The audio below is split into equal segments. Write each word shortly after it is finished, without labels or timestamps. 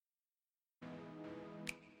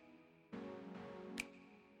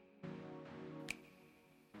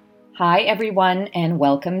Hi, everyone, and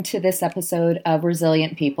welcome to this episode of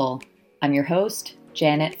Resilient People. I'm your host,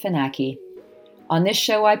 Janet Finacki. On this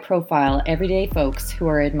show, I profile everyday folks who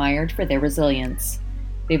are admired for their resilience.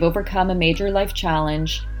 They've overcome a major life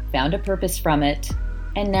challenge, found a purpose from it,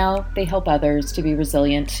 and now they help others to be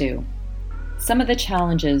resilient too. Some of the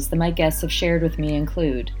challenges that my guests have shared with me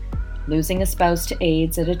include losing a spouse to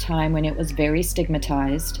AIDS at a time when it was very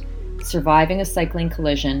stigmatized, surviving a cycling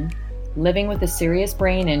collision, living with a serious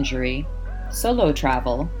brain injury, solo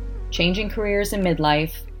travel, changing careers in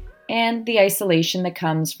midlife, and the isolation that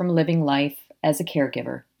comes from living life as a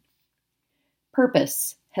caregiver.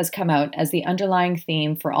 Purpose has come out as the underlying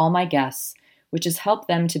theme for all my guests, which has helped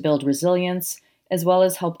them to build resilience as well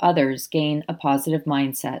as help others gain a positive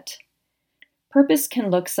mindset. Purpose can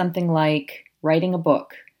look something like writing a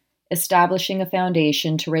book, establishing a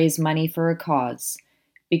foundation to raise money for a cause,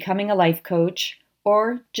 becoming a life coach,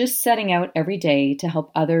 or just setting out every day to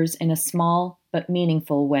help others in a small but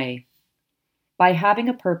meaningful way. By having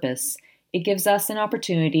a purpose, it gives us an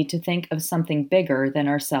opportunity to think of something bigger than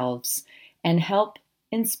ourselves and help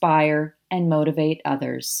inspire and motivate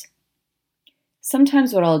others.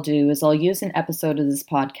 Sometimes what I'll do is I'll use an episode of this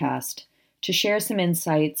podcast to share some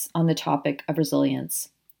insights on the topic of resilience.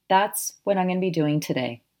 That's what I'm going to be doing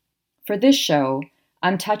today. For this show,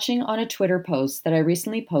 I'm touching on a Twitter post that I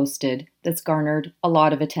recently posted that's garnered a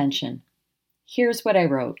lot of attention. Here's what I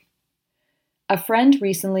wrote. A friend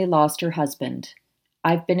recently lost her husband.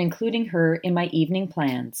 I've been including her in my evening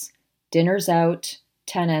plans. Dinners out,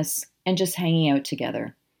 tennis, and just hanging out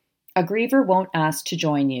together. A griever won't ask to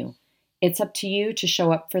join you. It's up to you to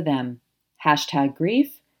show up for them.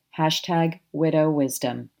 #grief, #widow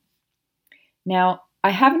wisdom. Now, I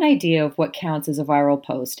have an idea of what counts as a viral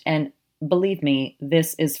post, and believe me,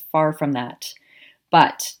 this is far from that.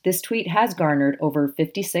 But this tweet has garnered over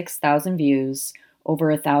 56,000 views,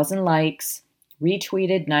 over 1,000 likes,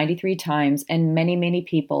 retweeted 93 times, and many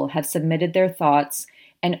people have submitted their thoughts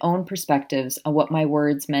and own perspectives on what my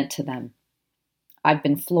words meant to them. I've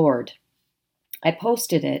been floored. I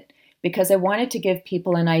posted it because I wanted to give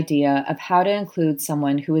people an idea of how to include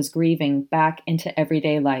someone who is grieving back into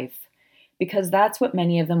everyday life, because that's what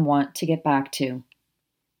many of them want to get back to.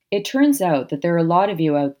 It turns out that there are a lot of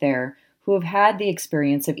you out there who have had the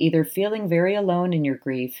experience of either feeling very alone in your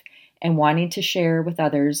grief and wanting to share with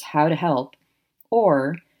others how to help,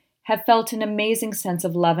 or have felt an amazing sense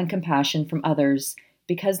of love and compassion from others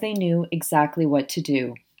because they knew exactly what to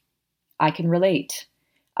do. I can relate.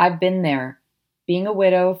 I've been there. Being a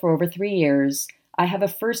widow for over 3 years, I have a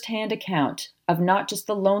first-hand account of not just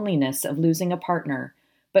the loneliness of losing a partner,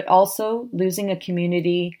 but also losing a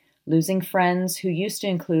community, losing friends who used to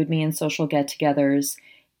include me in social get-togethers,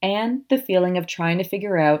 and the feeling of trying to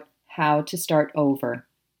figure out how to start over.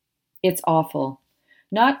 It's awful.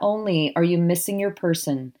 Not only are you missing your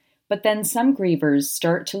person, but then some grievers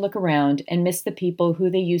start to look around and miss the people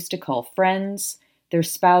who they used to call friends, their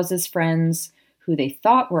spouses' friends, who they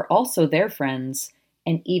thought were also their friends,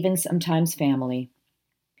 and even sometimes family.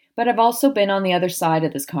 But I've also been on the other side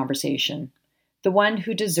of this conversation. The one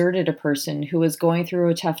who deserted a person who was going through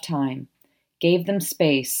a tough time, gave them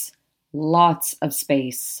space, lots of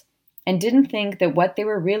space, and didn't think that what they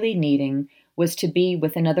were really needing was to be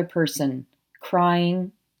with another person,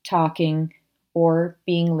 crying, talking, or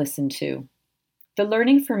being listened to. The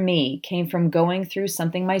learning for me came from going through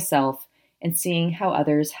something myself and seeing how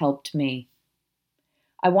others helped me.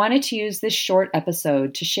 I wanted to use this short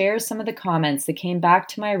episode to share some of the comments that came back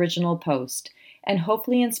to my original post and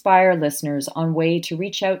hopefully inspire listeners on way to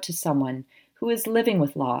reach out to someone who is living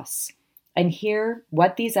with loss and hear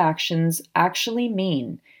what these actions actually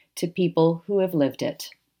mean to people who have lived it.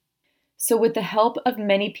 So with the help of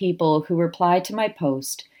many people who replied to my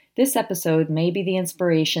post, this episode may be the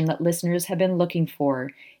inspiration that listeners have been looking for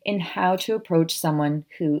in how to approach someone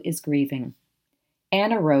who is grieving.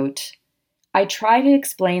 Anna wrote, I try to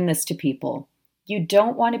explain this to people. You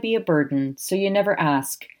don't want to be a burden, so you never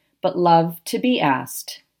ask, but love to be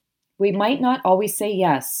asked. We might not always say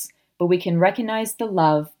yes, but we can recognize the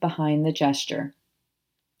love behind the gesture.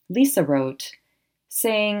 Lisa wrote,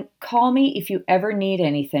 saying, call me if you ever need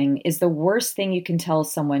anything is the worst thing you can tell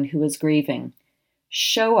someone who is grieving.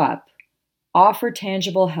 Show up, offer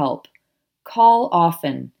tangible help, call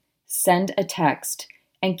often, send a text,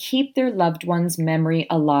 and keep their loved one's memory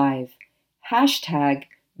alive.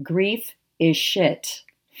 #grief is shit.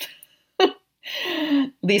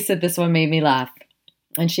 Lisa, this one made me laugh.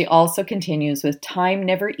 And she also continues with, time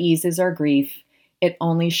never eases our grief. It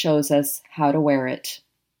only shows us how to wear it.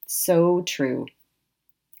 So true.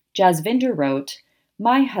 Jasvinder wrote,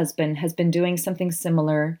 my husband has been doing something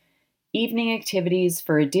similar Evening activities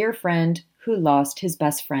for a dear friend who lost his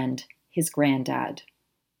best friend, his granddad.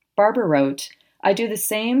 Barbara wrote, I do the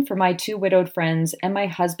same for my 2 widowed friends and my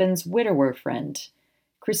husband's widower friend.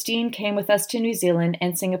 Christine came with us to New Zealand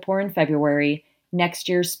and Singapore in February, next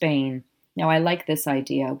year Spain. Now I like this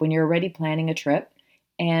idea when you're already planning a trip.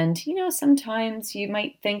 And, sometimes you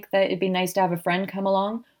might think that it'd be nice to have a friend come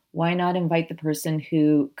along. Why not invite the person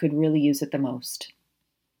who could really use it the most?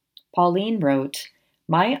 Pauline wrote,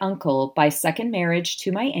 my uncle, by second marriage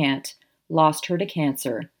to my aunt, lost her to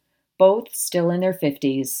cancer, both still in their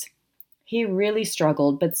 50s. He really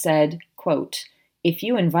struggled but said, quote, if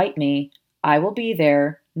you invite me, I will be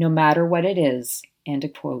there no matter what it is, end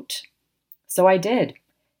of quote. So I did.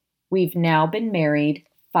 We've now been married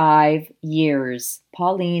 5 years.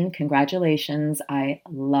 Pauline, congratulations. I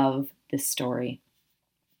love this story.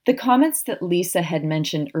 The comments that Lisa had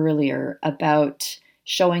mentioned earlier about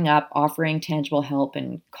showing up, offering tangible help,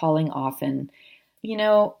 and calling often,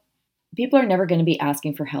 people are never going to be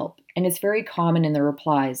asking for help, and it's very common in the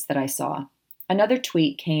replies that I saw. Another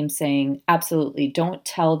tweet came saying, absolutely, don't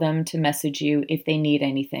tell them to message you if they need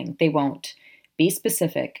anything. They won't. Be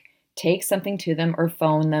specific. Take something to them or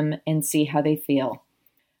phone them and see how they feel.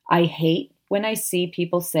 I hate when I see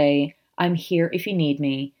people say, I'm here if you need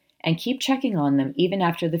me, and keep checking on them even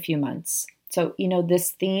after the few months. So,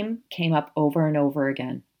 this theme came up over and over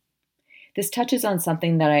again. This touches on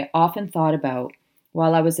something that I often thought about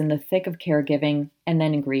while I was in the thick of caregiving and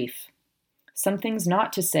then in grief. Some things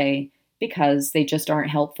not to say because they just aren't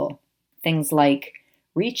helpful. Things like,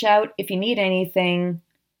 reach out if you need anything,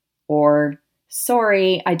 or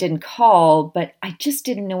sorry, I didn't call, but I just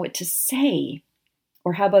didn't know what to say.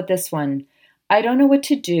 Or how about this one? I don't know what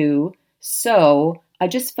to do, so I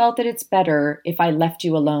just felt that it's better if I left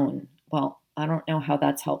you alone. Well, I don't know how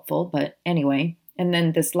that's helpful, but anyway. And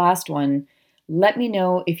then this last one, let me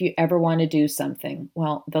know if you ever want to do something.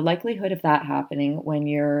 Well, the likelihood of that happening when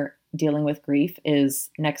you're dealing with grief is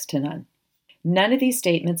next to none. None of these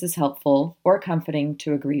statements is helpful or comforting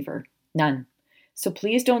to a griever. None. So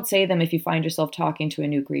please don't say them if you find yourself talking to a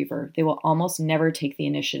new griever. They will almost never take the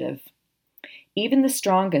initiative. Even the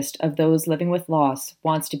strongest of those living with loss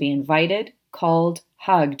wants to be invited, called,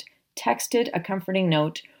 hugged, texted a comforting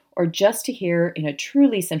note, or just to hear in a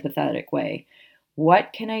truly sympathetic way,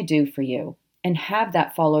 what can I do for you? And have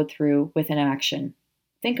that followed through with an action.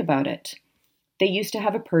 Think about it. They used to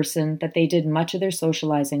have a person that they did much of their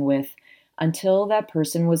socializing with until that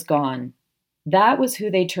person was gone. That was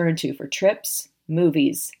who they turned to for trips,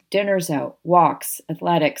 movies, dinners out, walks,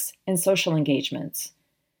 athletics, and social engagements.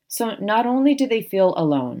 So not only do they feel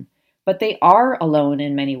alone, but they are alone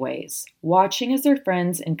in many ways, watching as their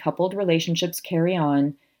friends in coupled relationships carry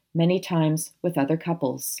on, many times with other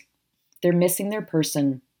couples. They're missing their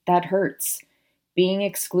person. That hurts. Being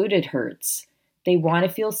excluded hurts. They want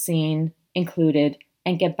to feel seen, included,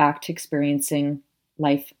 and get back to experiencing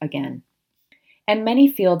life again. And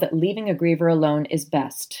many feel that leaving a griever alone is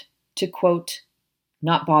best, to quote,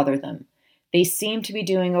 not bother them. They seem to be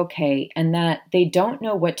doing okay, and that they don't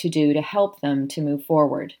know what to do to help them to move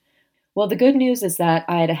forward. Well, the good news is that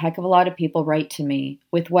I had a heck of a lot of people write to me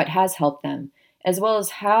with what has helped them, as well as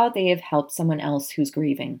how they have helped someone else who's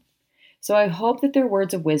grieving. So I hope that their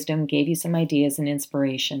words of wisdom gave you some ideas and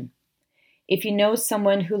inspiration. If you know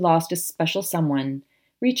someone who lost a special someone,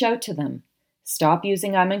 reach out to them. Stop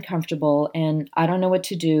using I'm uncomfortable and I don't know what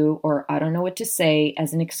to do or I don't know what to say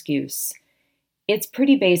as an excuse. It's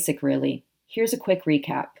pretty basic, really. Here's a quick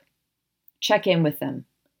recap. Check in with them.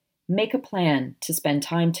 Make a plan to spend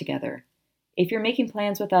time together. If you're making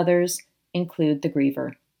plans with others, include the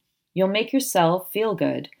griever. You'll make yourself feel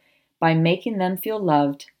good by making them feel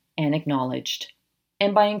loved and acknowledged.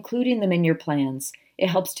 And by including them in your plans, it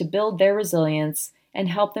helps to build their resilience and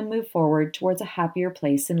help them move forward towards a happier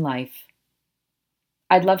place in life.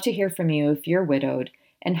 I'd love to hear from you if you're widowed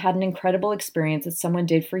and had an incredible experience that someone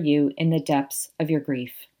did for you in the depths of your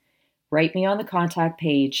grief. Write me on the contact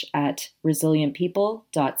page at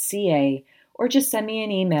resilientpeople.ca or just send me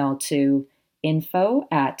an email to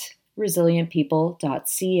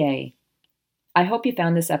info@resilientpeople.ca. I hope you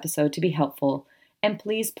found this episode to be helpful, and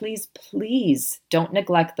please, please, please don't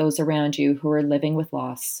neglect those around you who are living with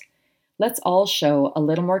loss. Let's all show a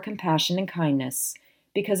little more compassion and kindness,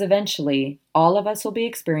 because eventually all of us will be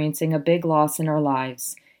experiencing a big loss in our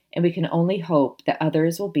lives, and we can only hope that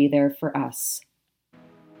others will be there for us.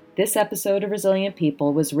 This episode of Resilient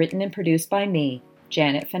People was written and produced by me,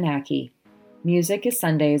 Janet Finacki. Music is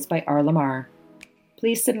Sundays by R. Lamar.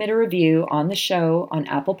 Please submit a review on the show on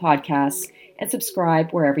Apple Podcasts and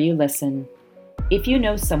subscribe wherever you listen. If you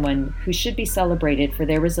know someone who should be celebrated for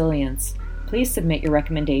their resilience, please submit your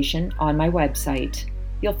recommendation on my website.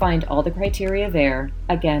 You'll find all the criteria there.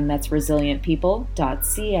 Again, that's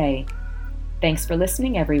resilientpeople.ca. Thanks for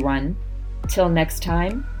listening, everyone. Till next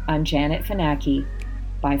time, I'm Janet Finacki.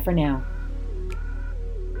 Bye for now.